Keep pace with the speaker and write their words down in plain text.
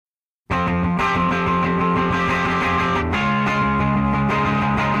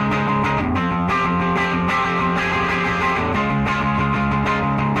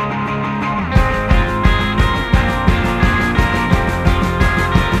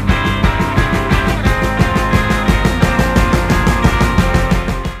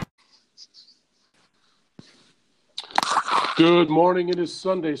Good morning. It is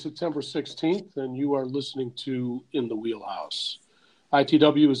Sunday, September 16th, and you are listening to In the Wheelhouse.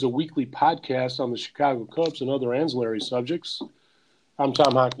 ITW is a weekly podcast on the Chicago Cubs and other ancillary subjects. I'm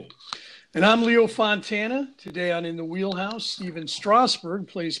Tom Hockney. And I'm Leo Fontana. Today on In the Wheelhouse, Steven Strasburg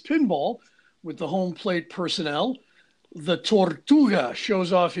plays pinball with the home plate personnel. The Tortuga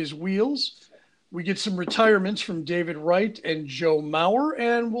shows off his wheels. We get some retirements from David Wright and Joe Mauer,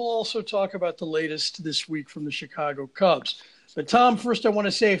 and we'll also talk about the latest this week from the Chicago Cubs. But Tom, first I want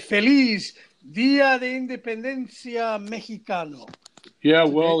to say Feliz Día de Independencia Mexicano. Yeah,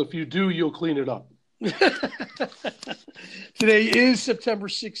 well, if you do, you'll clean it up. Today is September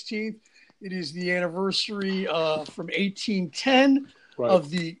 16th. It is the anniversary from 1810 of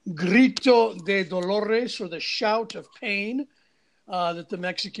the Grito de Dolores, or the shout of pain, that the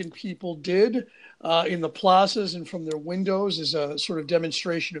Mexican people did in the plazas and from their windows as a sort of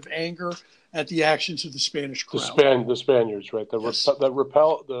demonstration of anger at the actions of the Spanish crown. The Spaniards, right?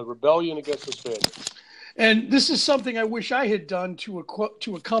 The rebellion against the Spaniards. And this is something I wish I had done to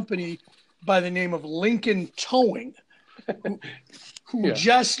a company by the name of Lincoln Towing, who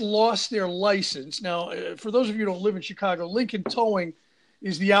just lost their license. Now, for those of you who don't live in Chicago, Lincoln Towing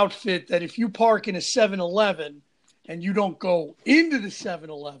is the outfit that if you park in a 7-Eleven and you don't go into the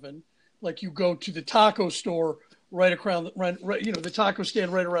 7-Eleven, like you go to the taco store right around the taco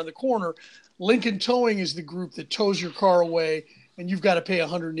stand right around the corner, Lincoln Towing is the group that tows your car away, and you've got to pay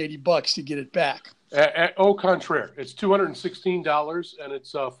 $180 to get it back. Au contraire, it's $216 and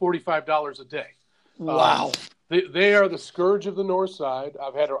it's $45 a day. Wow. They are the scourge of the North Side.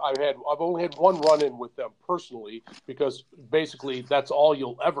 I've only had one run-in with them personally, because basically that's all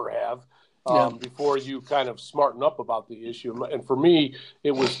you'll ever have before you kind of smarten up about the issue. And for me,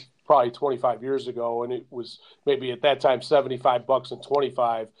 it was probably 25 years ago, and it was maybe at that time $75 and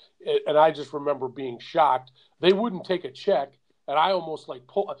 $25. And I just remember being shocked. They wouldn't take a check. And I almost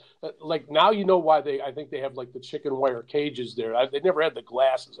now you know why I think they have like the chicken wire cages there. They never had the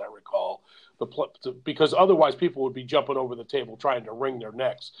glasses, I recall, because otherwise people would be jumping over the table trying to wring their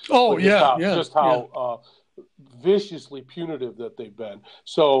necks. Oh, Just how viciously punitive that they've been.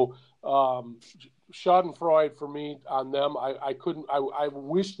 So Schadenfreude for me on them. I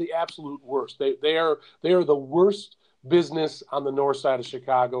wish the absolute worst. They are the worst business on the north side of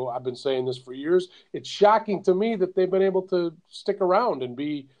Chicago. I've been saying this for years. It's shocking to me that they've been able to stick around and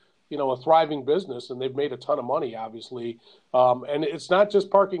be, a thriving business, and they've made a ton of money, obviously. And it's not just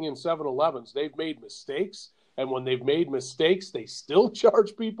parking in 7-Elevens. They've made mistakes, and when they've made mistakes, they still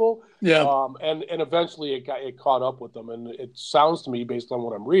charge people. Yeah. And eventually it caught up with them, and it sounds to me, based on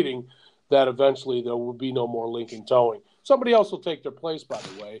what I'm reading, that eventually there will be no more Lincoln Towing. Somebody else will take their place, by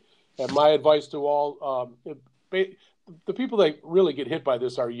the way. And my advice to all the people that really get hit by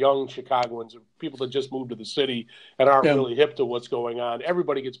this are young Chicagoans, or people that just moved to the city and aren't really hip to what's going on.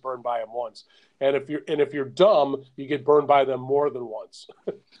 Everybody gets burned by them once, and if you're dumb, you get burned by them more than once.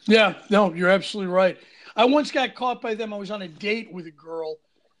 Yeah, no, you're absolutely right. I once got caught by them. I was on a date with a girl,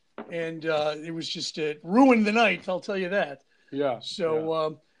 and it was just ruined the night. I'll tell you that. Yeah.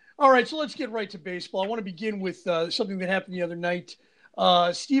 So, all right, so let's get right to baseball. I want to begin with something that happened the other night.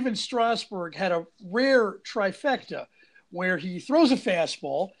 Steven Strasburg had a rare trifecta where he throws a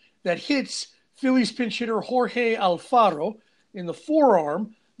fastball that hits Phillies pinch hitter Jorge Alfaro in the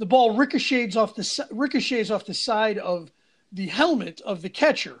forearm. The ball ricochets off the side of the helmet of the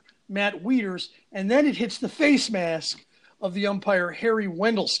catcher, Matt Wieters, and then it hits the face mask of the umpire, Harry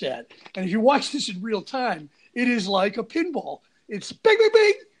Wendelstedt. And if you watch this in real time, it is like a pinball. It's bing, bing,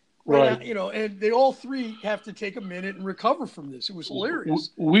 bing. Right. And they all three have to take a minute and recover from this. It was hilarious.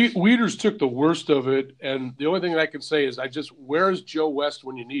 Wieters took the worst of it, and the only thing I can say is where's Joe West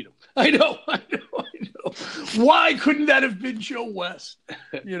when you need him? I know. Why couldn't that have been Joe West?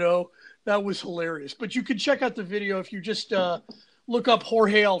 That was hilarious. But you can check out the video if you just look up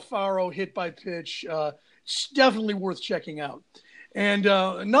Jorge Alfaro hit by pitch. It's definitely worth checking out. And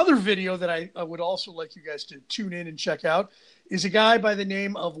another video that I would also like you guys to tune in and check out is a guy by the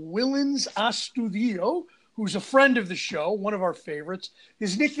name of Willens Astudillo, who's a friend of the show, one of our favorites.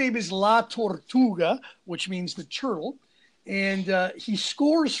 His nickname is La Tortuga, which means the turtle. And he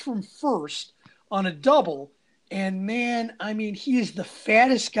scores from first on a double. And, man, he is the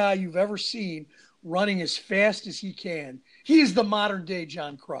fattest guy you've ever seen running as fast as he can. He is the modern-day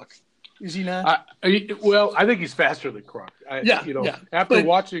John Kruk. Is he not? I think he's faster than Kruk. After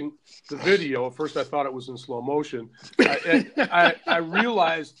watching the video, at first I thought it was in slow motion. I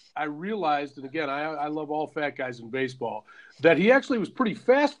realized, and again, I love all fat guys in baseball, that he actually was pretty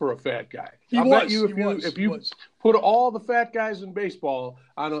fast for a fat guy. If you put all the fat guys in baseball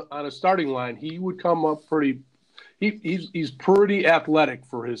on a starting line, he would come up pretty He's pretty athletic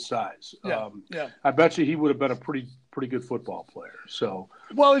for his size. Yeah. I bet you he would have been a pretty good football player. So,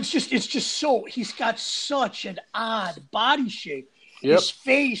 well, it's just so he's got such an odd body shape. Yep. His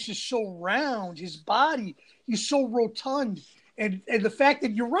face is so round. His body, he's so rotund. And the fact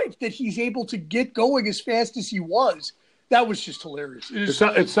that you're right, that he's able to get going as fast as he was, that was just hilarious.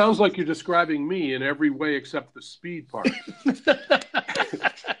 It sounds like you're describing me in every way except the speed part.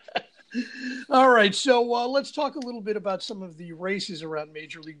 All right, so let's talk a little bit about some of the races around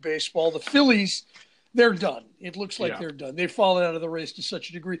Major League Baseball. The Phillies, they're done. It looks like they're done. They've fallen out of the race to such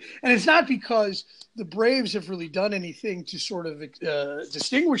a degree. And it's not because the Braves have really done anything to sort of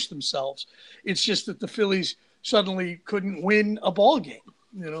distinguish themselves. It's just that the Phillies suddenly couldn't win a ball game,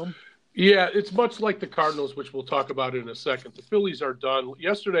 you know? Yeah, it's much like the Cardinals, which we'll talk about in a second. The Phillies are done.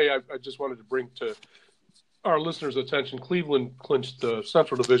 Yesterday, I just wanted to bring to our listeners' attention, Cleveland clinched the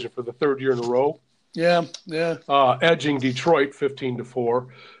Central Division for the third year in a row. Yeah. Edging Detroit 15-4.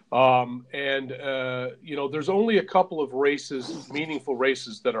 There's only a couple of races, meaningful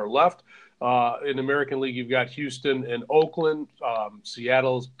races, that are left. In the American League, you've got Houston and Oakland.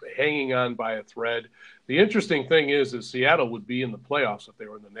 Seattle's hanging on by a thread. The interesting thing is that Seattle would be in the playoffs if they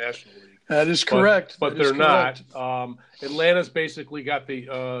were in the National League. That is correct. But they're not. Atlanta's basically got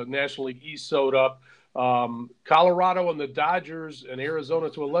the National League East sewed up. Colorado and the Dodgers and Arizona,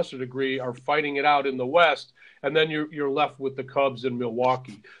 to a lesser degree, are fighting it out in the West. And then you're left with the Cubs in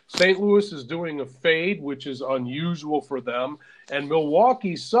Milwaukee. St. Louis is doing a fade, which is unusual for them. And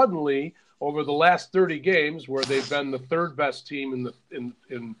Milwaukee suddenly, over the last 30 games, where they've been the third best team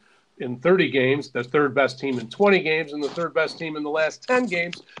in 30 games, the third best team in 20 games, and the third best team in the last 10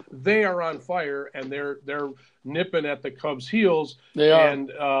 games, they are on fire, and they're nipping at the Cubs' heels. They are. And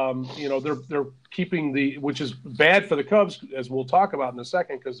they're keeping which is bad for the Cubs, as we'll talk about in a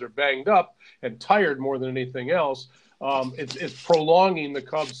second, because they're banged up and tired more than anything else. It's prolonging the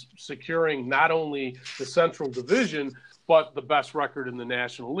Cubs securing not only the Central Division, but the best record in the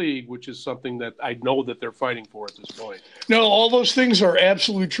National League, which is something that I know that they're fighting for at this point. No, all those things are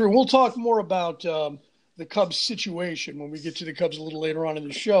absolutely true. We'll talk more about the Cubs situation when we get to the Cubs a little later on in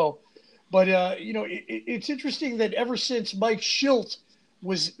the show. But, it's interesting that ever since Mike Shildt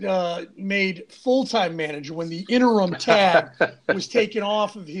was made full-time manager, when the interim tag was taken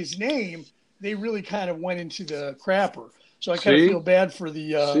off of his name, they really kind of went into the crapper. So I kind of feel bad for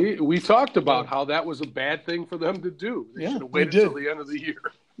the we talked about how that was a bad thing for them to do. They should have waited until the end of the year.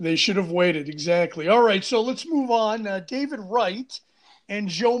 They should have waited, exactly. All right, so let's move on. David Wright and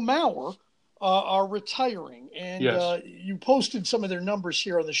Joe Mauer are retiring. And you posted some of their numbers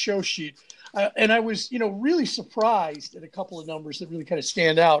here on the show sheet. And I was, really surprised at a couple of numbers that really kind of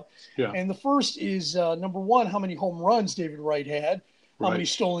stand out. Yeah. And the first is, number one, how many home runs David Wright had, how many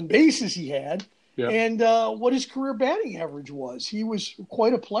stolen bases he had, and what his career batting average was. He was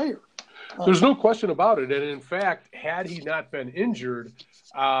quite a player. There's no question about it. And in fact, had he not been injured,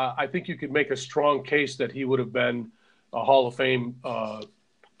 I think you could make a strong case that he would have been a Hall of Fame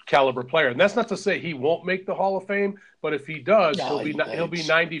caliber player. And that's not to say he won't make the Hall of Fame, but if he does, he'll be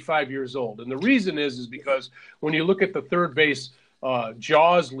 95 years old. And the reason is because when you look at the third base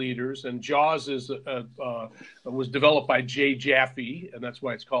JAWS leaders, and JAWS was developed by Jay Jaffe, and that's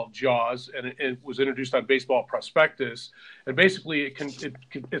why it's called JAWS, and it was introduced on Baseball Prospectus. And basically,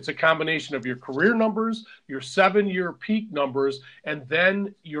 it's a combination of your career numbers, your 7-year peak numbers, and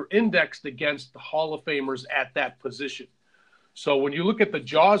then you're indexed against the Hall of Famers at that position. So when you look at the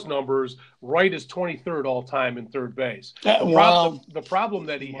JAWS numbers, Wright is 23rd all time in third base. The problem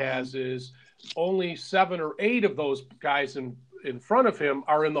that he has is only 7 or 8 of those guys in front of him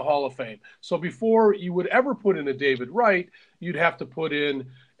are in the Hall of Fame. So before you would ever put in a David Wright, you'd have to put in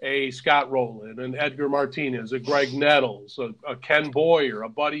a Scott Rowland, an Edgar Martinez, a Greg Nettles, a Ken Boyer, a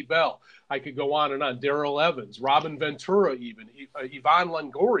Buddy Bell. I could go on and on. Darrell Evans, Robin Ventura, even Ivan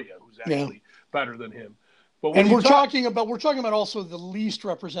Longoria, who's actually better than him. But we're talking about also the least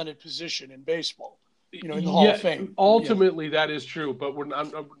represented position in baseball, in the Hall of Fame. Ultimately, that is true. But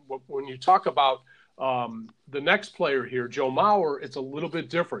when you talk about the next player here, Joe Mauer, it's a little bit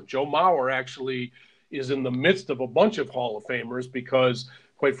different. Joe Mauer actually is in the midst of a bunch of Hall of Famers because,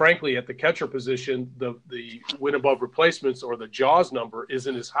 quite frankly, at the catcher position, the win above replacements or the JAWS number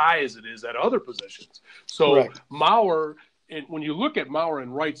isn't as high as it is at other positions. So correct. Mauer. And when you look at Mauer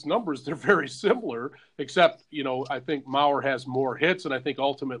and Wright's numbers, they're very similar, except, I think Mauer has more hits, and I think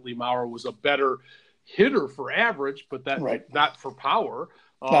ultimately Mauer was a better hitter for average, but not for power.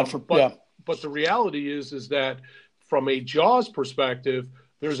 But the reality is that from a JAWS perspective,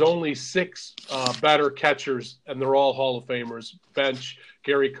 there's only 6 better catchers, and they're all Hall of Famers. Bench,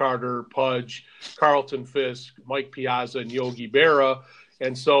 Gary Carter, Pudge, Carlton Fisk, Mike Piazza, and Yogi Berra.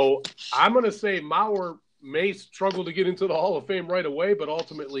 And so I'm going to say Mauer may struggle to get into the Hall of Fame right away, but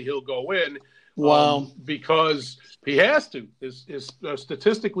ultimately he'll go in. Wow. Because he has to.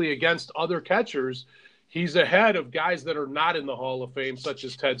 Statistically against other catchers, he's ahead of guys that are not in the Hall of Fame, such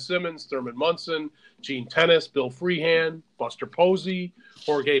as Ted Simmons, Thurman Munson, Gene Tennis, Bill Freehand, Buster Posey,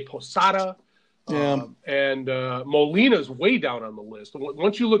 Jorge Posada. And Molina's way down on the list.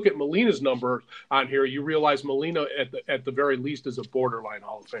 Once you look at Molina's number on here, you realize Molina at the very least is a borderline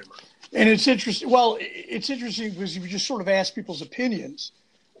Hall of Famer. And it's interesting. Well, it's interesting because if you just sort of ask people's opinions,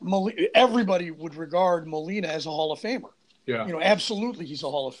 everybody would regard Molina as a Hall of Famer. Yeah, absolutely, he's a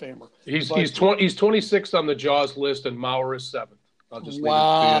Hall of Famer. He's 26th on the Jaws list, and Mauer is 7th. I'll just leave it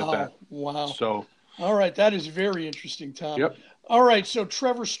at that. Wow. So, all right, that is very interesting, Tom. Yep. All right, so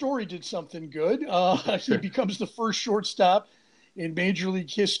Trevor Story did something good. He becomes the first shortstop in Major League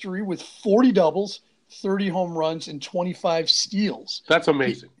history with 40 doubles, 30 home runs, and 25 steals. That's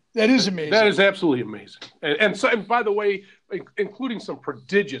amazing. That is amazing. That is absolutely amazing. And by the way, including some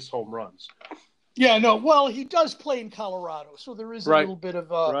prodigious home runs. Yeah, no. Well, he does play in Colorado, so there is a little bit of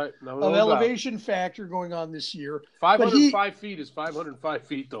an elevation factor going on this year. 505 feet is 505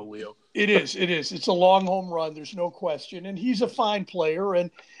 feet, though, Leo. It is. It's a long home run. There's no question, and he's a fine player.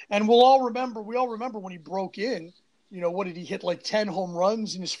 And we'll all remember. We all remember when he broke in. What did he hit? Like 10 home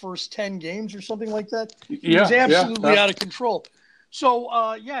runs in his first 10 games or something like that. He was absolutely out of control.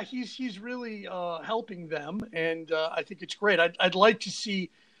 So he's really helping them, and I think it's great. I'd like to see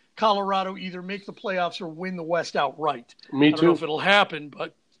Colorado either make the playoffs or win the West outright. Me too. I don't know if it'll happen,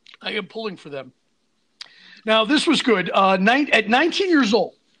 but I am pulling for them. Now, this was good. At 19 years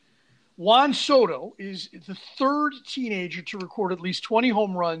old, Juan Soto is the third teenager to record at least 20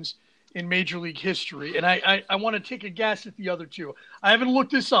 home runs in Major League history, and I want to take a guess at the other two. I haven't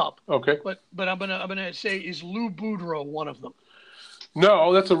looked this up. Okay, but I'm gonna say, is Lou Boudreau one of them?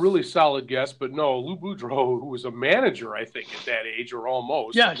 No, that's a really solid guess, but no, Lou Boudreau, who was a manager, I think, at that age or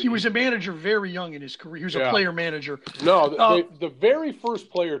almost. Yeah, he was a manager very young in his career. He was a player manager. No, the very first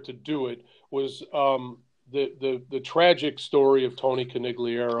player to do it was the tragic story of Tony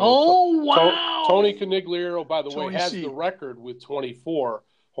Conigliaro. Oh, wow. Tony Conigliaro, by the way, has the record with 24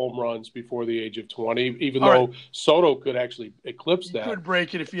 home runs before the age of 20, even though Soto could actually eclipse that. He could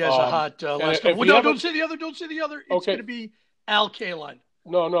break it if he has a hot last couple. No, don't say the other. Don't say the other. It's going to be Al Kaline.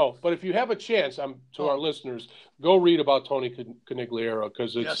 No. But if you have a chance, to our listeners, go read about Tony Conigliaro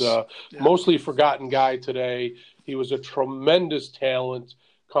because it's mostly forgotten guy today. He was a tremendous talent,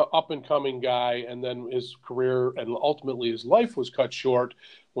 up-and-coming guy, and then his career and ultimately his life was cut short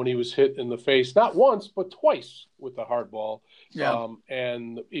when he was hit in the face, not once, but twice with the hard ball. Yeah.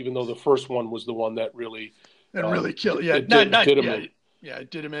 And even though the first one was the one that really killed. Yeah, it did him in. Yeah,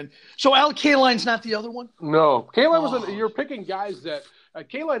 it did him in. So Al Kaline's not the other one? No. Kaline was you're picking guys that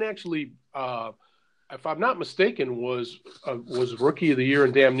Kaline actually, if I'm not mistaken, was Rookie of the Year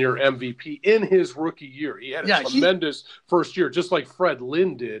and damn near MVP in his rookie year. He had a tremendous first year, just like Fred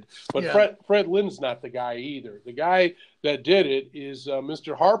Lynn did. But Fred Lynn's not the guy either. The guy that did it is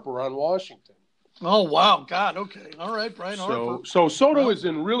Mr. Harper on Washington. Oh, wow. God. Okay. All right, Brian Harper. So Soto is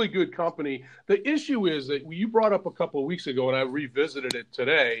in really good company. The issue is that you brought up a couple of weeks ago, and I revisited it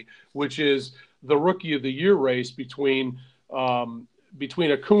today, which is the Rookie of the Year race between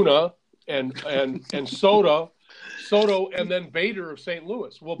Acuna and Soto, and then Bader of St.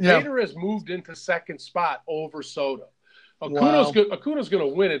 Louis. Well, Bader has moved into second spot over Soto. Acuna's going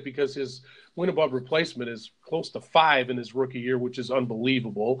to win it because his win above replacement is close to 5 in his rookie year, which is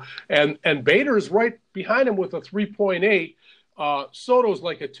unbelievable. And Bader is right behind him with a 3.8. Soto's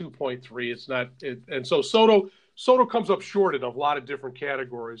like a 2.3. It's not, and so Soto comes up short in a lot of different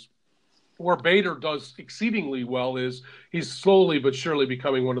categories. Where Bader does exceedingly well is he's slowly but surely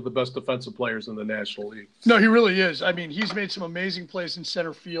becoming one of the best defensive players in the National League. No, he really is. I mean, he's made some amazing plays in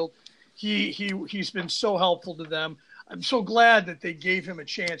center field. He's been so helpful to them. I'm so glad that they gave him a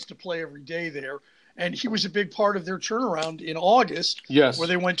chance to play every day there. And he was a big part of their turnaround in August, where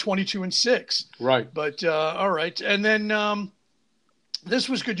they went 22-6. Right. But all right. And then this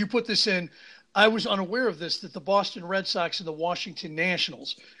was good. You put this in. I was unaware of this, that the Boston Red Sox and the Washington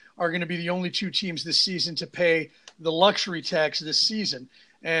Nationals are going to be the only two teams this season to pay the luxury tax this season.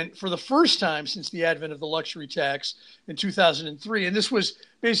 And for the first time since the advent of the luxury tax in 2003, and this was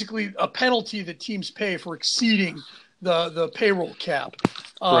basically a penalty that teams pay for exceeding the payroll cap.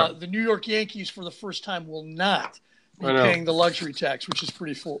 The New York Yankees, for the first time, will not be paying the luxury tax, which is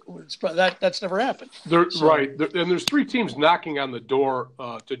pretty full. That's never happened. Right. And there's 3 teams knocking on the door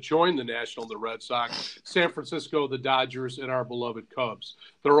to join the National, the Red Sox, San Francisco, the Dodgers, and our beloved Cubs.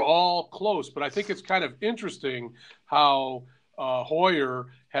 They're all close, but I think it's kind of interesting how Hoyer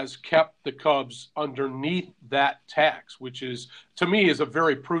has kept the Cubs underneath that tax, which is, to me, is a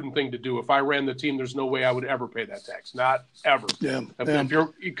very prudent thing to do. If I ran the team, there's no way I would ever pay that tax. Not ever. Yeah.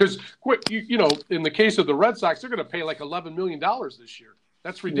 Because in the case of the Red Sox, they're going to pay like $11 million this year.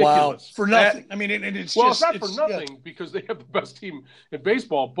 That's ridiculous. Wow. For nothing. It's not for nothing because they have the best team in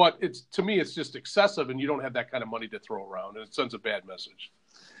baseball, but to me, it's just excessive, and you don't have that kind of money to throw around, and it sends a bad message.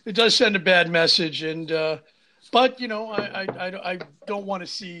 It does send a bad message, and but I don't want to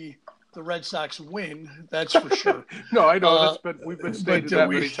see the Red Sox win. That's for sure. No, I know. We've been stated that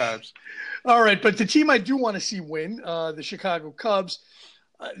many times. All right, but the team I do want to see win, the Chicago Cubs.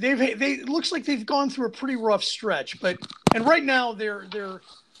 It looks like they've gone through a pretty rough stretch, and right now they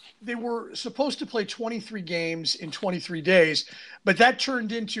were supposed to play 23 games in 23 days, but that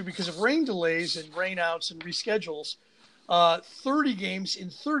turned into, because of rain delays and rainouts and reschedules, 30 games in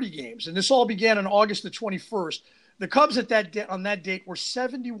 30 games, and this all began on August the 21st. The Cubs on that date were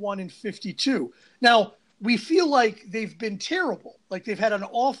 71-52. Now we feel like they've been terrible, like they've had an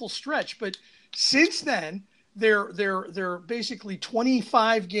awful stretch, but since then. They're basically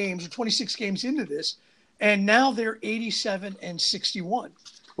 25 games or 26 games into this, and now they're 87-61.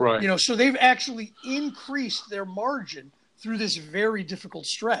 Right. So they've actually increased their margin through this very difficult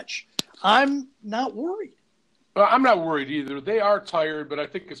stretch. I'm not worried. I'm not worried either. They are tired, but I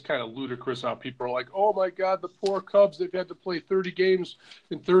think it's kind of ludicrous how people are like, oh, my God, the poor Cubs, they've had to play 30 games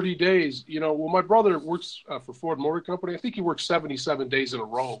in 30 days. Well, my brother works for Ford Motor Company. I think he worked 77 days in a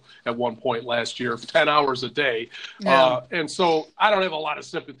row at one point last year, 10 hours a day. Yeah. And so I don't have a lot of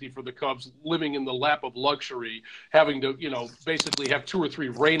sympathy for the Cubs living in the lap of luxury, having to, basically have 2 or 3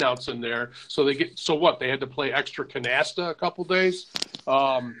 rainouts in there. So they had to play extra canasta a couple days.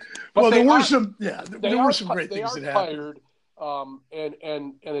 But there were some great things. They are tired,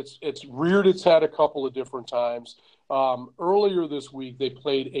 and it's reared its head a couple of different times. Earlier this week, they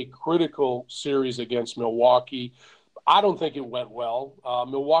played a critical series against Milwaukee. I don't think it went well.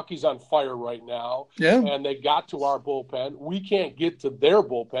 Milwaukee's on fire right now, and they got to our bullpen. We can't get to their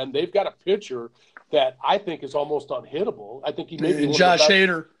bullpen. They've got a pitcher that I think is almost unhittable. I think he may be Josh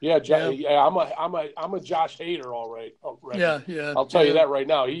Hader. Yeah, I'm a Josh Hader, all right. Yeah. I'll tell you that right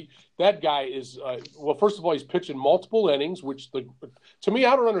now. That guy is first of all, he's pitching multiple innings, which to me,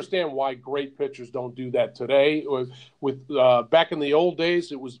 I don't understand why great pitchers don't do that today. With back in the old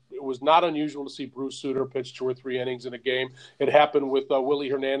days, it was not unusual to see Bruce Sutter pitch 2 or 3 innings in a game. It happened with Willie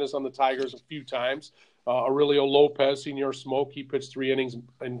Hernandez on the Tigers a few times. Aurelio Lopez, Senior Smoke, he pitched 3 innings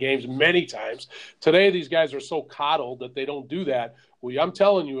in games many times. Today, these guys are so coddled that they don't do that. Well, I'm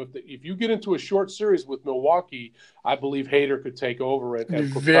telling you, if you get into a short series with Milwaukee, I believe Hader could take over it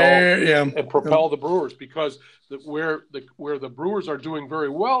and propel the Brewers, because where the Brewers are doing very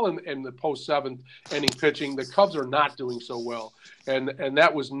well in the post-7th inning pitching, the Cubs are not doing so well. And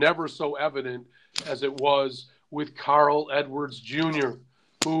that was never so evident as it was with Carl Edwards Jr.,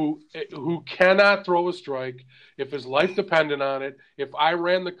 who cannot throw a strike. If his life depended on it, if I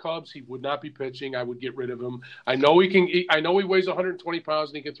ran the Cubs, he would not be pitching. I would get rid of him. I know he weighs 120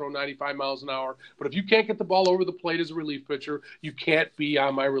 pounds and he can throw 95 miles an hour. But if you can't get the ball over the plate as a relief pitcher, you can't be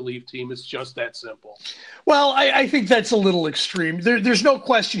on my relief team. It's just that simple. Well, I think that's a little extreme. There's no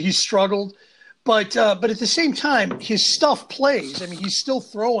question he's struggled. But at the same time, his stuff plays. He's still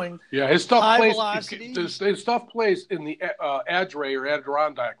throwing. Yeah, his stuff high plays. Velocity. His stuff plays in the Adre or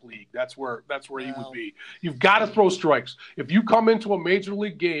Adirondack League. That's where he would be. You've got to throw strikes. If you come into a major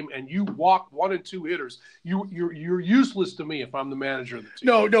league game and you walk 1 and 2 hitters, you're useless to me if I'm the manager of the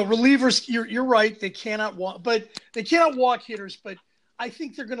team. No, relievers. You're right. They cannot walk, hitters. But I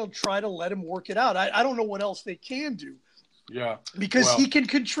think they're going to try to let him work it out. I don't know what else they can do. Yeah, because he can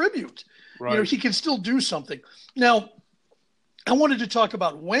contribute. Right. He can still do something. Now, I wanted to talk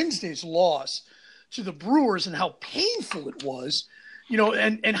about Wednesday's loss to the Brewers and how painful it was,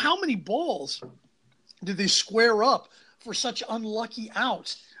 and how many balls did they square up for such unlucky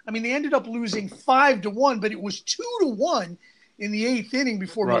outs? They ended up losing 5-1, but it was 2-1 in the 8th inning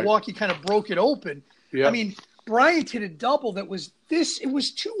before Milwaukee kind of broke it open. Yeah. Bryant hit a double that was it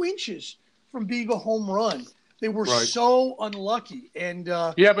was 2 inches from being a home run. They were so unlucky. And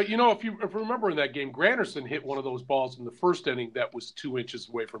but if you remember in that game, Granderson hit one of those balls in the first inning that was 2 inches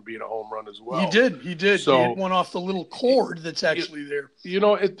away from being a home run as well. He did. So, he hit one off the little cord that's actually there.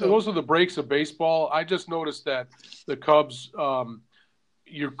 Those are the breaks of baseball. I just noticed that the Cubs,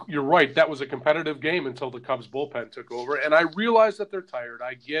 you're right. That was a competitive game until the Cubs bullpen took over, and I realize that they're tired.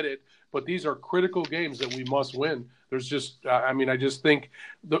 I get it, but these are critical games that we must win. There's just, I just think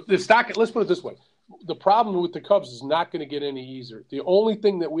the stock. Let's put it this way: the problem with the Cubs is not going to get any easier. The only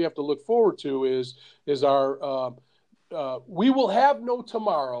thing that we have to look forward to is our we will have no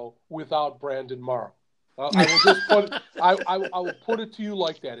tomorrow without Brandon Morrow. I will just I will put it to you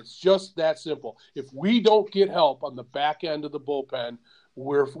like that. It's just that simple. If we don't get help on the back end of the bullpen,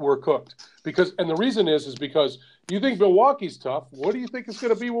 we're cooked. And the reason is because you think Milwaukee's tough. What do you think it's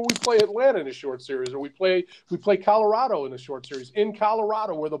going to be when we play Atlanta in a short series, or we play Colorado in a short series in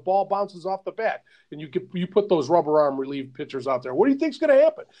Colorado where the ball bounces off the bat and you put those rubber arm relief pitchers out there? What do you think's going to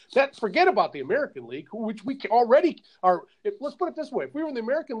happen? Forget about the American League, which we already are. Let's put it this way: if we were in the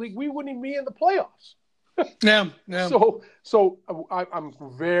American League, we wouldn't even be in the playoffs. Yeah. So I'm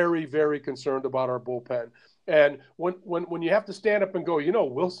very, very concerned about our bullpen. And when you have to stand up and go,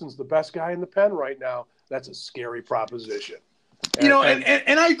 Wilson's the best guy in the pen right now, that's a scary proposition. And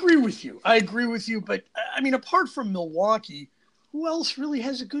I agree with you. But, apart from Milwaukee, who else really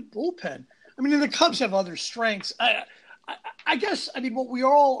has a good bullpen? And the Cubs have other strengths. I guess, what we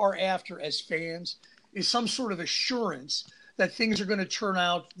all are after as fans is some sort of assurance that things are going to turn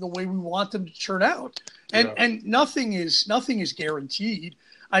out the way we want them to turn out. And nothing is guaranteed.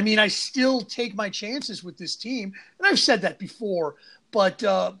 I still take my chances with this team, and I've said that before. But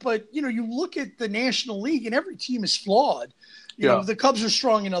you look at the National League, and every team is flawed. The Cubs are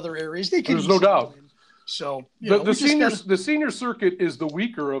strong in other areas. There's no doubt. Win. So the senior circuit is the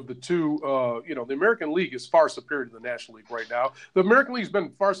weaker of the two. The American League is far superior to the National League right now. The American League has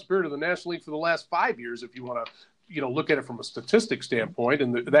been far superior to the National League for the last 5 years, if you want to look at it from a statistic standpoint,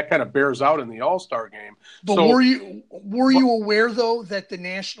 and that kind of bears out in the All-Star game. But were you aware though that the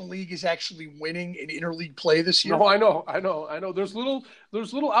National League is actually winning in interleague play this year? No, I know. There's little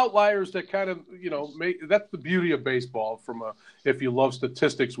outliers that kind of that's the beauty of baseball. If you love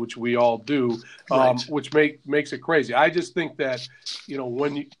statistics, which we all do, right. Which makes it crazy. I just think that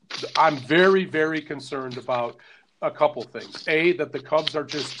I'm very, very concerned about a couple things. A, that the Cubs are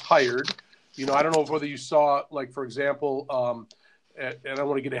just tired. I don't know whether you saw, like, for example, and I don't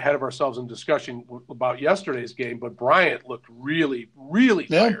want to get ahead of ourselves in discussion about yesterday's game, but Bryant looked really, really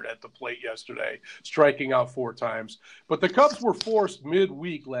tired at the plate yesterday, striking out 4 times. But the Cubs were forced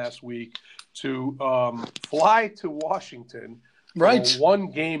midweek last week to fly to Washington for a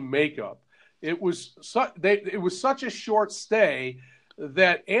 1-game makeup. It was such a short stay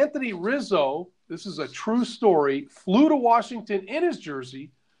that Anthony Rizzo, this is a true story, flew to Washington in his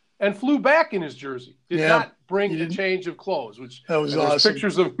jersey and flew back in his jersey. Did not bring a change of clothes, which that was awesome.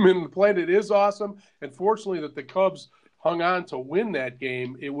 Pictures of him in the plane. It is awesome. And fortunately that the Cubs hung on to win that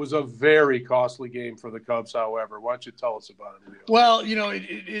game. It was a very costly game for the Cubs, however. Why don't you tell us about it, Leo? Well,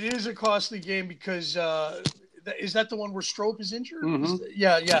 it is a costly game because is that the one where Strop is injured? Mm-hmm.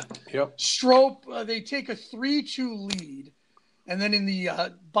 Yeah. Yep. Strop, they take a 3-2 lead, and then in the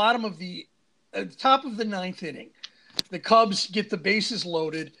top of the 9th inning, the Cubs get the bases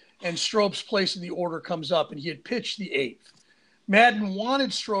loaded, and Strop's place in the order comes up, and he had pitched the 8th. Madden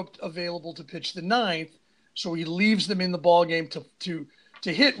wanted Strop available to pitch the 9th, so he leaves them in the ballgame to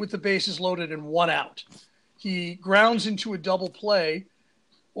hit with the bases loaded and 1 out. He grounds into a double play,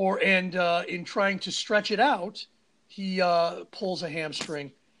 and in trying to stretch it out, he pulls a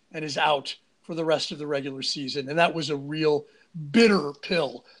hamstring and is out for the rest of the regular season. And that was a real bitter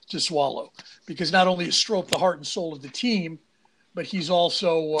pill to swallow, because not only is Strop the heart and soul of the team, but he's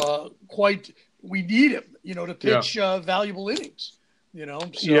also we need him, to pitch valuable innings, So.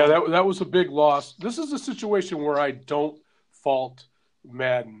 Yeah, that was a big loss. This is a situation where I don't fault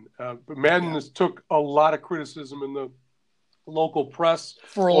Madden. But Madden took a lot of criticism in the local press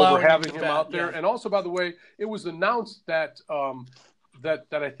for over having him out there. And also, by the way, it was announced that that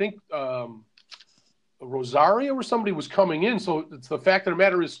I think Rosario or somebody was coming in. So it's the fact of the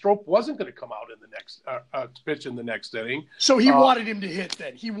matter is Strop wasn't going to come out in the next pitch in the next inning. So he wanted him to hit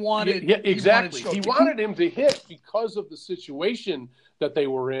then. He wanted exactly. He wanted him to hit because of the situation that they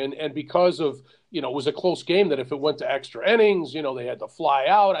were in, and because of it was a close game that if it went to extra innings, they had to fly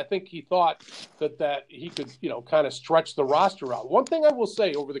out. I think he thought that he could kind of stretch the roster out. One thing I will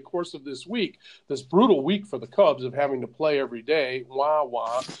say over the course of this week, this brutal week for the Cubs of having to play every day,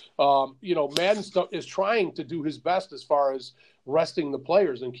 Madden is trying to do his best as far as resting the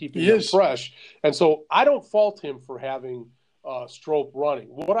players and keeping them fresh. And so I don't fault him for having Strop running.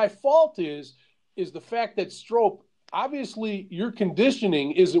 What I fault is the fact that Strop, obviously your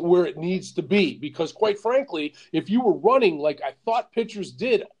conditioning isn't where it needs to be, because quite frankly, if you were running like I thought pitchers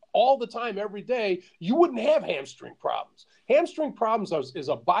did all the time, every day, you wouldn't have hamstring problems. Hamstring problems is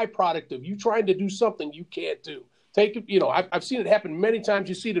a byproduct of you trying to do something you can't do. I've seen it happen many times.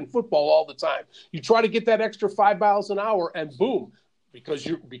 You see it in football all the time. You try to get that extra 5 miles an hour, and boom, because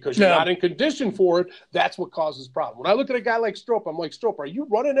you're not in condition for it. That's what causes problem. When I look at a guy like Strop, I'm like, Strop, are you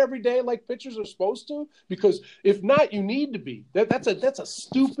running every day like pitchers are supposed to? Because if not, you need to be. That's a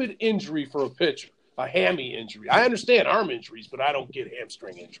stupid injury for a pitcher. A hammy injury. I understand arm injuries, but I don't get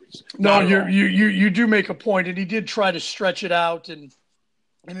hamstring injuries. No, you do make a point, and he did try to stretch it out and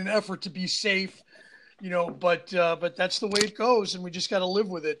in an effort to be safe, but that's the way it goes, and we just got to live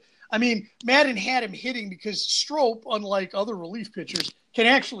with it. I mean, Madden had him hitting because Strop, unlike other relief pitchers, can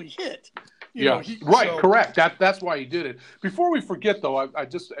actually hit. Correct. That's why he did it. Before we forget, though,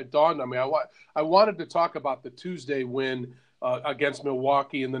 it dawned on me. I wanted to talk about the Tuesday win against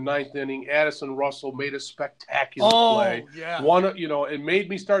Milwaukee in the 9th inning. Addison Russell made a spectacular play. Yeah. It made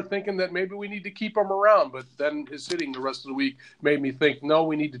me start thinking that maybe we need to keep him around. But then his hitting the rest of the week made me think, no,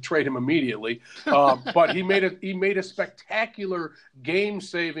 we need to trade him immediately. But he made a spectacular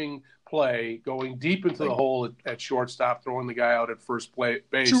game-saving play, going deep into the hole at shortstop, throwing the guy out at first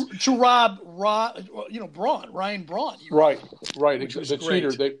base to Ryan Braun. Right. The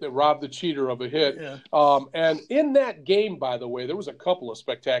cheater. They robbed the cheater of a hit. Yeah. And in that game, by the way, there was a couple of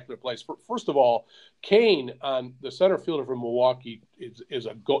spectacular plays. First of all, Kane, on the center fielder from Milwaukee, is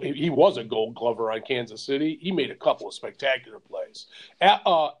a goal. He was a Gold Glover on Kansas City. He made a couple of spectacular plays.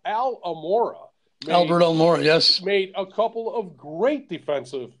 Albert Almora, yes, made a couple of great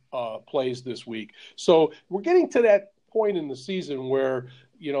defensive plays this week. So we're getting to that point in the season where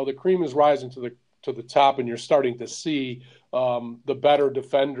the cream is rising to the top, and you're starting to see the better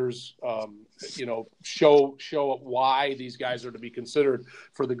defenders, show why these guys are to be considered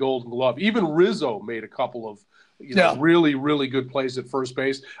for the Golden Glove. Even Rizzo made a couple of really, really good plays at first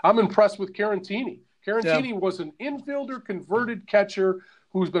base. I'm impressed with Carantini. Carantini was an infielder converted catcher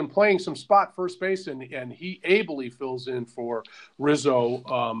who's been playing some spot first base, and he ably fills in for Rizzo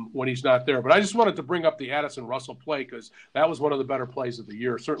when he's not there. But I just wanted to bring up the Addison Russell play because that was one of the better plays of the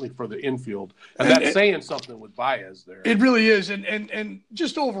year, certainly for the infield. And that's saying something with Baez there. It really is. And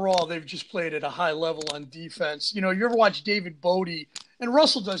just overall, they've just played at a high level on defense. You ever watch David Bodie, and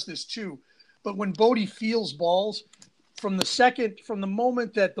Russell does this too, but when Bodie feels balls, from the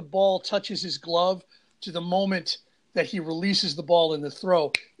moment that the ball touches his glove to the moment that he releases the ball in the throw,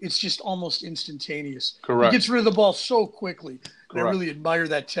 it's just almost instantaneous. Correct. He gets rid of the ball so quickly. And I really admire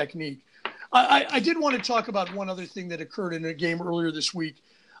that technique. I did want to talk about one other thing that occurred in a game earlier this week.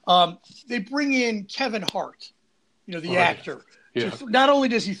 They bring in Kevin Hart, the actor. Yeah. Not only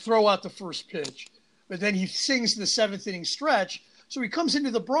does he throw out the first pitch, but then he sings the 7th inning stretch. So he comes into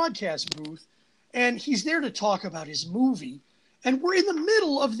the broadcast booth, and he's there to talk about his movie. And we're in the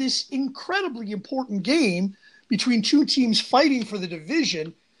middle of this incredibly important game between two teams fighting for the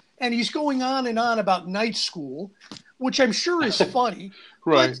division, and he's going on and on about night school, which I'm sure is funny.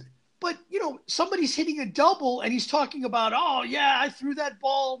 Right. But somebody's hitting a double, and he's talking about, oh, yeah, I threw that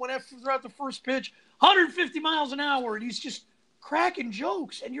ball when I threw out the first pitch, 150 miles an hour, and he's just cracking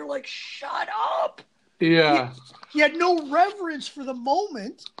jokes, and you're like, shut up. Yeah. He had no reverence for the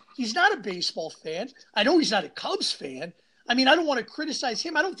moment. He's not a baseball fan. I know he's not a Cubs fan. I mean, I don't want to criticize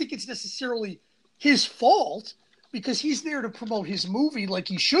him. I don't think it's necessarily his fault because he's there to promote his movie like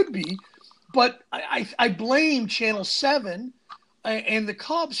he should be. But I blame Channel 7 and the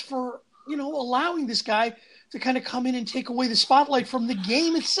Cubs for, allowing this guy to kind of come in and take away the spotlight from the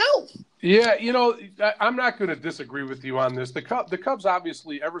game itself. Yeah, I'm not going to disagree with you on this. The Cubs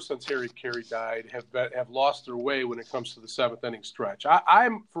obviously, ever since Harry Carey died, have lost their way when it comes to the 7th inning stretch.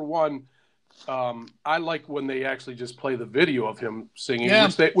 I'm for one, I like when they actually just play the video of him singing,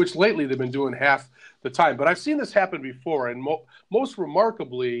 which lately they've been doing half the time. But I've seen this happen before, and most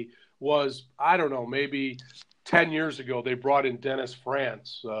remarkably was, I don't know, maybe 10 years ago, they brought in Dennis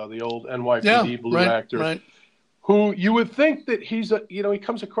France, the old NYPD Blue actor. Right. Who you would think that he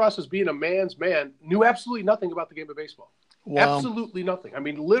comes across as being a man's man, knew absolutely nothing about the game of baseball. Wow. Absolutely nothing. I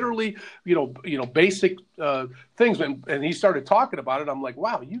mean, literally, basic things. And he started talking about it. I'm like,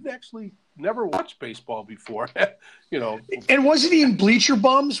 wow, you've actually never watched baseball before. And wasn't he in Bleacher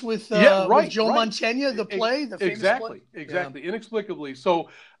Bums with Joe Montana, the play? The famous exactly. play? Exactly. Yeah. Inexplicably. So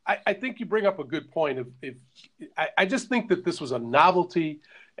I think you bring up a good point. I just think that this was a novelty.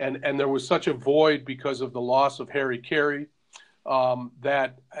 And there was such a void because of the loss of Harry Carey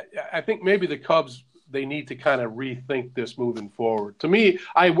that I think maybe the Cubs, they need to kind of rethink this moving forward. To me,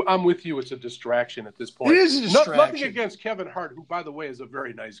 I'm with you. It's a distraction at this point. It is a distraction. Nothing against Kevin Hart, who, by the way, is a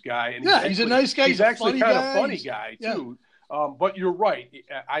very nice guy. And he's a nice guy. He's actually kind of a funny guy, too. But you're right.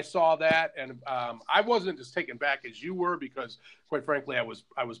 I saw that, and I wasn't as taken back as you were because, quite frankly, I was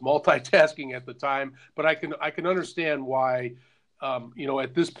multitasking at the time. But I can understand why,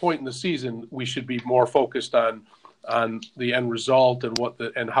 at this point in the season, we should be more focused on the end result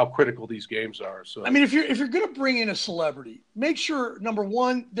and how critical these games are. So I mean, if you're going to bring in a celebrity, make sure number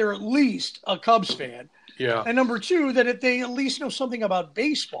one they're at least a Cubs fan, and number two that they at least know something about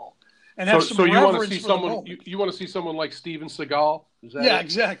baseball and have some reverence. So you want to see someone? You want to see someone like Steven Seagal?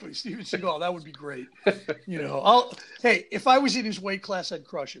 Exactly, Steven Seagal. That would be great. Hey, if I was in his weight class, I'd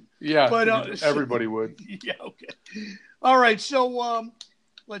crush him. Yeah, but everybody would. Yeah. Okay. All right. So.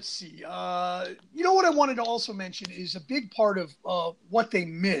 Let's see. What I wanted to also mention is a big part of what they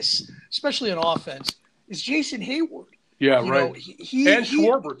miss, especially on offense, is Jason Hayward. Yeah, right. And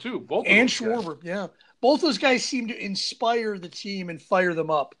Schwarber, too. Both those guys seem to inspire the team and fire them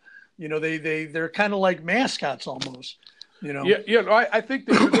up. They're kind of like mascots almost. I think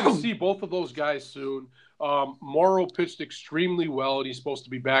that you're going to see both of those guys soon. Morrow pitched extremely well, and he's supposed to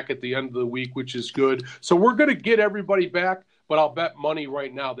be back at the end of the week, which is good. So we're going to get everybody back. But I'll bet money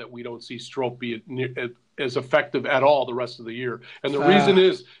right now that we don't see Strop be as effective at all the rest of the year. And the reason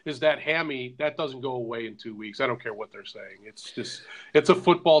is that hammy, that doesn't go away in 2 weeks. I don't care what they're saying. It's a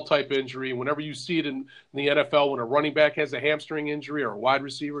football type injury. Whenever you see it in the NFL, when a running back has a hamstring injury or a wide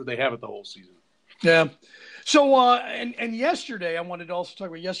receiver, they have it the whole season. Yeah. So, and yesterday, I wanted to also talk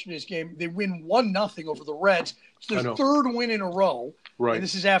about yesterday's game. They win 1-0 over the Reds. It's their third win in a row. Right. And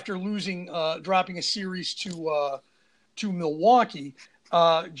this is after dropping a series to Milwaukee.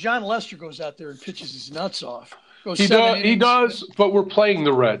 John Lester goes out there and pitches his nuts off. He does, but we're playing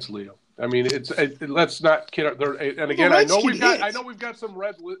the Reds, Leo. I mean, let's not kid. And again, I know we've got some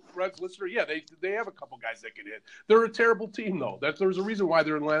Reds listener. Yeah, they have a couple guys that can hit. They're a terrible team, though. There's a reason why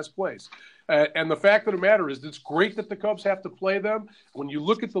they're in last place. And the fact of the matter is, it's great that the Cubs have to play them. When you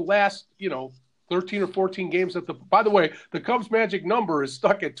look at the last, 13 or 14 games by the way, the Cubs magic number is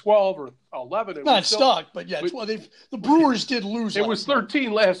stuck at 12 or 11. Not stuck, but yeah, 12. The Brewers did lose. It was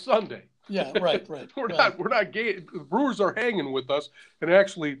 13 last Sunday. Yeah, right. We're not gay. The Brewers are hanging with us, and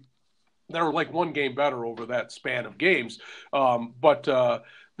actually, they're like one game better over that span of games. But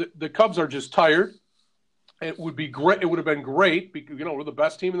the Cubs are just tired. It would be great. It would have been great because we're the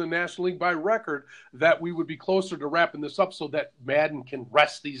best team in the National League by record. That we would be closer to wrapping this up so that Madden can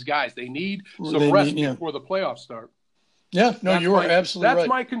rest these guys. They need some rest before the playoffs start. Yeah, no, you are absolutely right. That's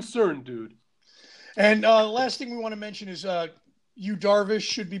my concern, dude. And last thing we want to mention is Yu Darvish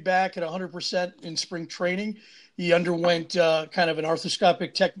should be back at 100% in spring training. He underwent kind of an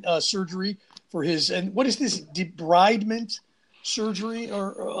arthroscopic surgery for his, and what is this, debridement surgery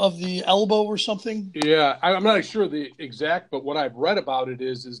or of the elbow or something? Yeah, I'm not sure the exact, but what I've read about it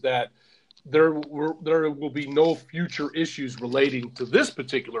is that there will be no future issues relating to this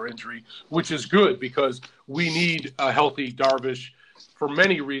particular injury, which is good because we need a healthy Darvish for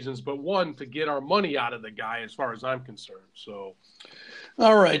many reasons, but one, to get our money out of the guy as far as I'm concerned. So,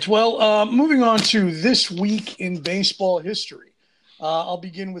 all right. Well, moving on to this week in baseball history. I'll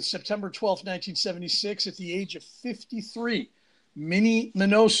begin with September 12th, 1976, at the age of 53. Minnie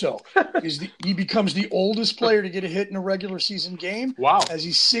Minoso he becomes the oldest player to get a hit in a regular season game. Wow! As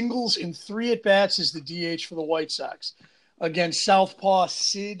he singles in 3 at-bats as the DH for the White Sox against Southpaw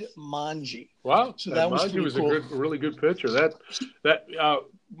Sid Manji. Wow! So that was cool. A really good pitcher.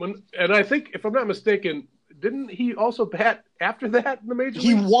 And I think, if I'm not mistaken, didn't he also bat after that in the major leagues?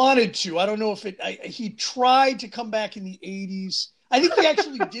 He wanted to. I don't know if he tried to come back in the 80s. I think he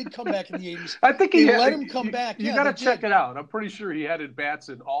actually did come back in the 80s. I think they let him come back. You got to check it out. I'm pretty sure he had at-bats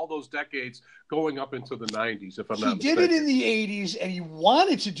in all those decades going up into the 90s, if I'm not mistaken. He did it in the 80s, and he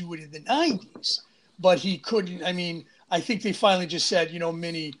wanted to do it in the 90s, but he couldn't. I mean, I think they finally just said,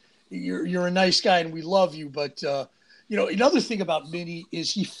 Minnie, you're a nice guy, and we love you. But, another thing about Minnie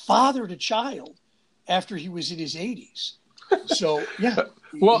is he fathered a child after he was in his 80s. So, yeah.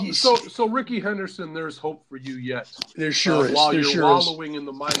 Well, so Ricky Henderson, there's hope for you yet. There sure is. While you're wallowing in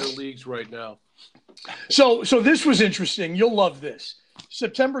the minor leagues right now. So this was interesting. You'll love this.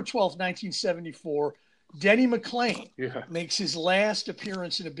 September 12th, 1974, Denny McLain makes his last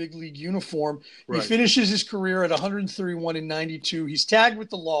appearance in a big league uniform. Right. He finishes his career at 131 and 92. He's tagged with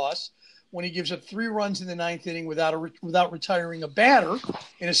the loss when he gives up 3 runs in the 9th inning without retiring a batter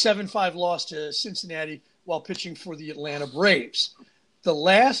in a 7-5 loss to Cincinnati while pitching for the Atlanta Braves. The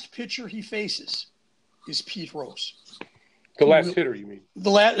last pitcher he faces is Pete Rose. The last hitter, you mean? The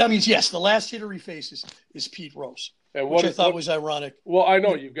last hitter he faces is Pete Rose, which I thought was ironic. Well, I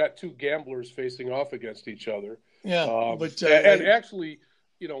know you've got 2 gamblers facing off against each other. Yeah, and actually,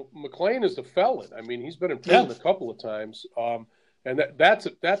 McLean is a felon. I mean, he's been in prison a couple of times. And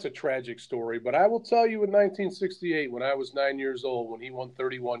that's a tragic story. But I will tell you, in 1968, when I was 9 years old, when he won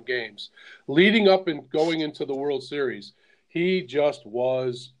 31 games, leading up and going into the World Series, he just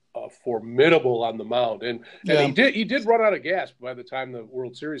was formidable on the mound. And he did run out of gas by the time the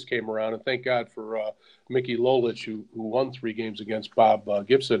World Series came around. And thank God for Mickey Lolich, who won 3 games against Bob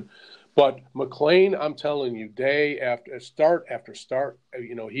Gibson. But McLean, I'm telling you, day after start,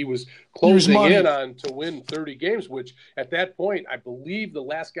 he was closing in on to win 30 games, which at that point, I believe the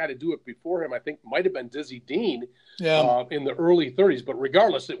last guy to do it before him, I think, might have been Dizzy Dean in the early 30s. But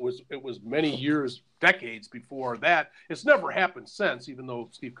regardless, it was many years, decades before that. It's never happened since, even though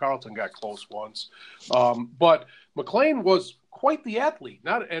Steve Carlton got close once. But McLean was quite the athlete.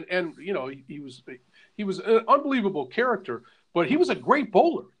 He was an unbelievable character. But he was a great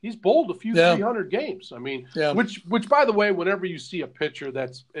bowler. He's bowled a few 300 games. I mean, which, by the way, whenever you see a pitcher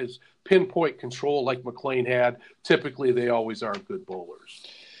that's as pinpoint control like McLean had, typically they always are good bowlers.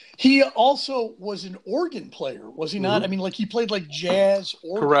 He also was an organ player, was he not? Mm-hmm. I mean, like he played like jazz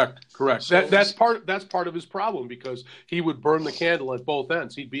organ. Correct. So that's part of his problem, because he would burn the candle at both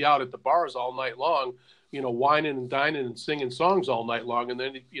ends. He'd be out at the bars all night long, whining and dining and singing songs all night long, and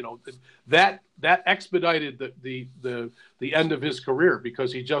then that expedited the end of his career,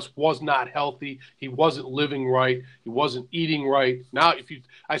 because he just was not healthy. He wasn't living right. He wasn't eating right. Now,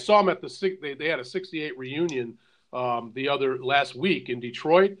 I saw him at they had a '68 reunion last week in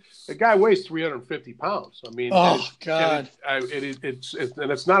Detroit. The guy weighs 350 pounds. I mean, God,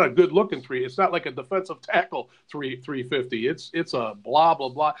 it's not a good looking three. It's not like a defensive tackle 350. It's a blah blah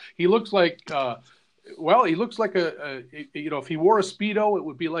blah. He looks like. He looks like if he wore a Speedo, it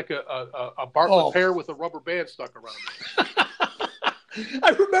would be like a Bartlett pear with a rubber band stuck around it. I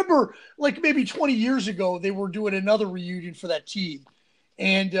remember, like maybe 20 years ago, they were doing another reunion for that team.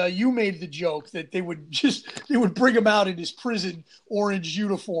 And you made the joke that they would bring him out in his prison orange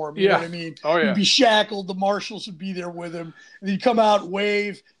uniform. You know what I mean? Oh, yeah. He'd be shackled. The marshals would be there with him. And he'd come out,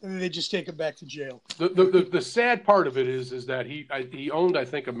 wave, and then they'd just take him back to jail. The sad part of it is that he owned, I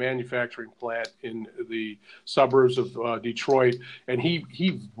think, a manufacturing plant in the suburbs of Detroit, and he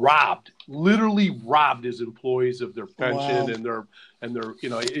literally robbed his employees of their pension and their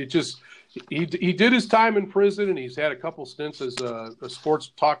it just. He did his time in prison, and he's had a couple stints as a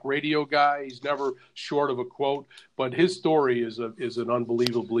sports talk radio guy. He's never short of a quote, but his story is an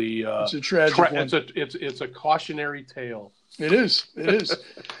unbelievably it's a tragic one. It's a cautionary tale. It is.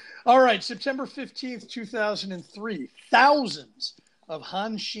 All right, September 15th, 2003. Thousands of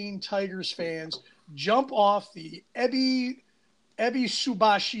Hanshin Tigers fans jump off the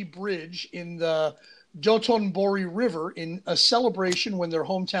Ebi-Subashi Bridge in the Dotonbori River in a celebration when their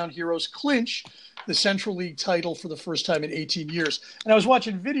hometown heroes clinch the Central League title for the first time in 18 years. And I was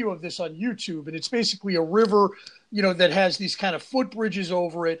watching video of this on YouTube, and it's basically a river, that has these kind of footbridges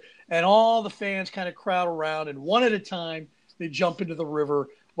over it, and all the fans kind of crowd around, and one at a time they jump into the river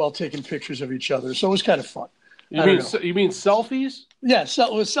while taking pictures of each other. So it was kind of fun. You mean selfies? Yeah,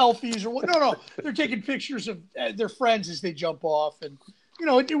 selfies or what? No, they're taking pictures of their friends as they jump off, and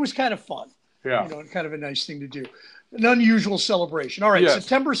it was kind of fun. Yeah. Kind of a nice thing to do. An unusual celebration. All right, yes.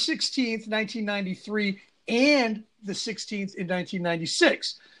 September 16th, 1993, and the 16th in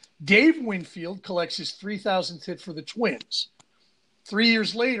 1996. Dave Winfield collects his 3,000th hit for the Twins. 3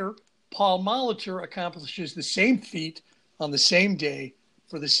 years later, Paul Molitor accomplishes the same feat on the same day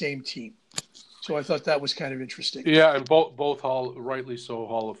for the same team. So I thought that was kind of interesting. Yeah, and both rightly so,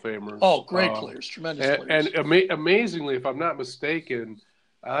 Hall of Famers. Oh, great players, tremendous players. And amazingly, if I'm not mistaken,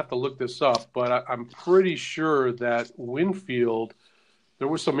 I'll have to look this up, but I'm pretty sure that Winfield, there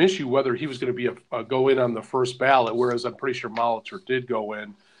was some issue whether he was going to be go in on the first ballot, whereas I'm pretty sure Molitor did go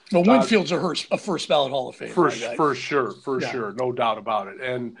in. Well, Winfield's a first ballot Hall of Fame. For sure, no doubt about it,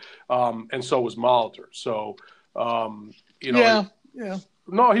 and so was Molitor. So, yeah.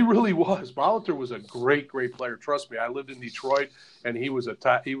 No, he really was. Molitor was a great player. Trust me, I lived in Detroit, and he was a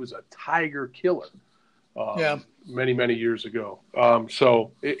Tiger killer. Many years ago.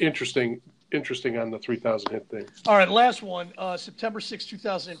 So interesting on the 3,000 hit thing. All right, last one. September 6,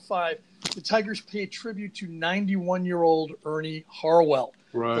 2005. The Tigers pay tribute to 91-year-old Ernie Harwell,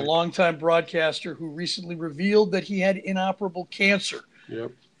 the longtime broadcaster who recently revealed that he had inoperable cancer.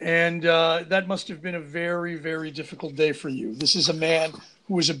 Yep. And that must have been a very, very difficult day for you. This is a man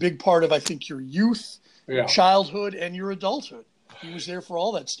who was a big part of, I think, your youth, childhood, and your adulthood. He was there for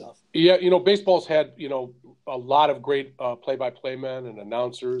all that stuff. Yeah, baseball's had, a lot of great play-by-play men and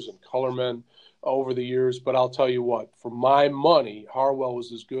announcers and colormen over the years, but I'll tell you what, for my money, Harwell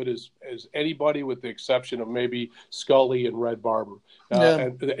was as good as anybody, with the exception of maybe Scully and Red Barber.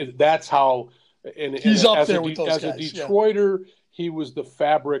 And that's how. And he's up there with those guys. As a Detroiter, he was the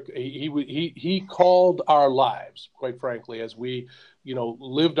fabric. He called our lives, quite frankly, as we,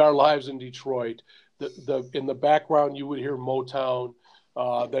 lived our lives in Detroit. In the background, you would hear Motown,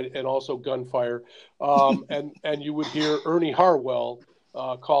 and also gunfire, and you would hear Ernie Harwell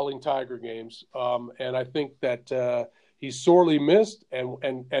calling Tiger games, and I think that he's sorely missed,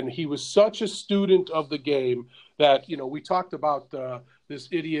 and he was such a student of the game that we talked about this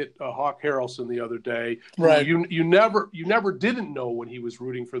idiot Hawk Harrelson the other day. Right. You never didn't know when he was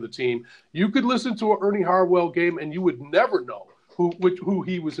rooting for the team. You could listen to an Ernie Harwell game and you would never know who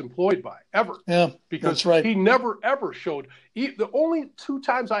he was employed by ever. Yeah, because that's right. He never ever showed. The only 2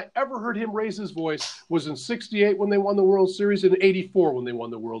 times I ever heard him raise his voice was in '68 when they won the World Series, and '84 when they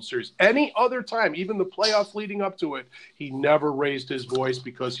won the World Series. Any other time, even the playoffs leading up to it, he never raised his voice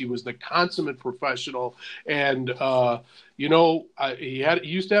because he was the consummate professional. And he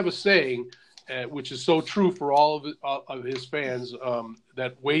used to have a saying, which is so true for all of his fans,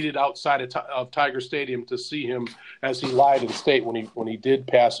 that waited outside of Tiger Stadium to see him as he lied in state when he did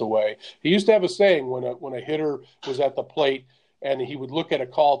pass away. He used to have a saying when a hitter was at the plate and he would look at a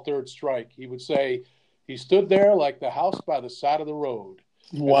called third strike, he would say, "He stood there like the house by the side of the road."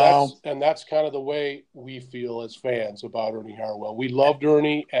 Wow. And that's kind of the way we feel as fans about Ernie Harwell. We loved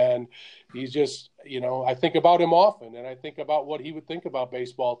Ernie, and he's just, I think about him often, and I think about what he would think about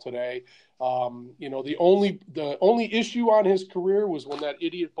baseball today. The only issue on his career was when that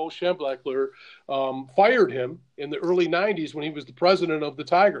idiot Bo Schembechler fired him in the early 90s when he was the president of the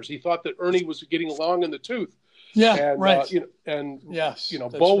Tigers. He thought that Ernie was getting along in the tooth. Yeah, and, right. Yes,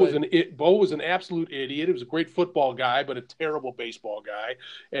 Bo was an absolute idiot. He was a great football guy, but a terrible baseball guy.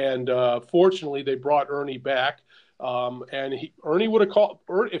 And fortunately, they brought Ernie back. And Ernie would have called.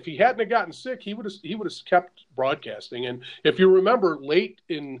 If he hadn't have gotten sick, he would have kept broadcasting. And if you remember, late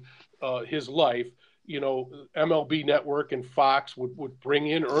in his life, MLB Network and Fox would bring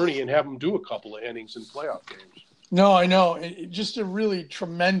in Ernie and have him do a couple of innings in playoff games. No, I know. Just a really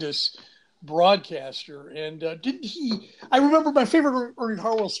tremendous broadcaster. And I remember my favorite Ernie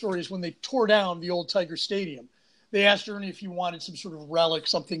Harwell story is when they tore down the old Tiger Stadium. They asked Ernie if he wanted some sort of relic,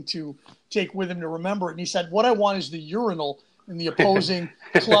 something to take with him to remember it. And he said, "What I want is the urinal in the opposing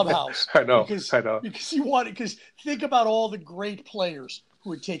clubhouse." I know. Because think about all the great players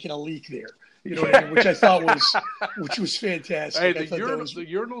who had taken a leak there. You know what I mean? Which I thought was fantastic. Hey, the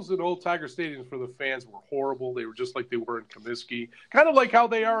urinals in old Tiger Stadiums for the fans were horrible. They were just like they were in Comiskey, kind of like how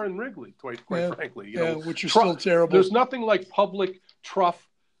they are in Wrigley, quite frankly. Which is still terrible. There's nothing like public trough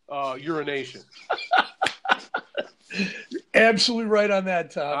urination. Absolutely right on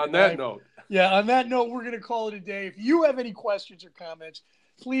that, Tom. On that note, we're going to call it a day. If you have any questions or comments,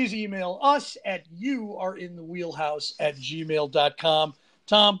 please email us at youareinthewheelhouse@gmail.com.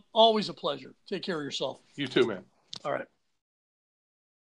 Tom, always a pleasure. Take care of yourself. You too, man. All right.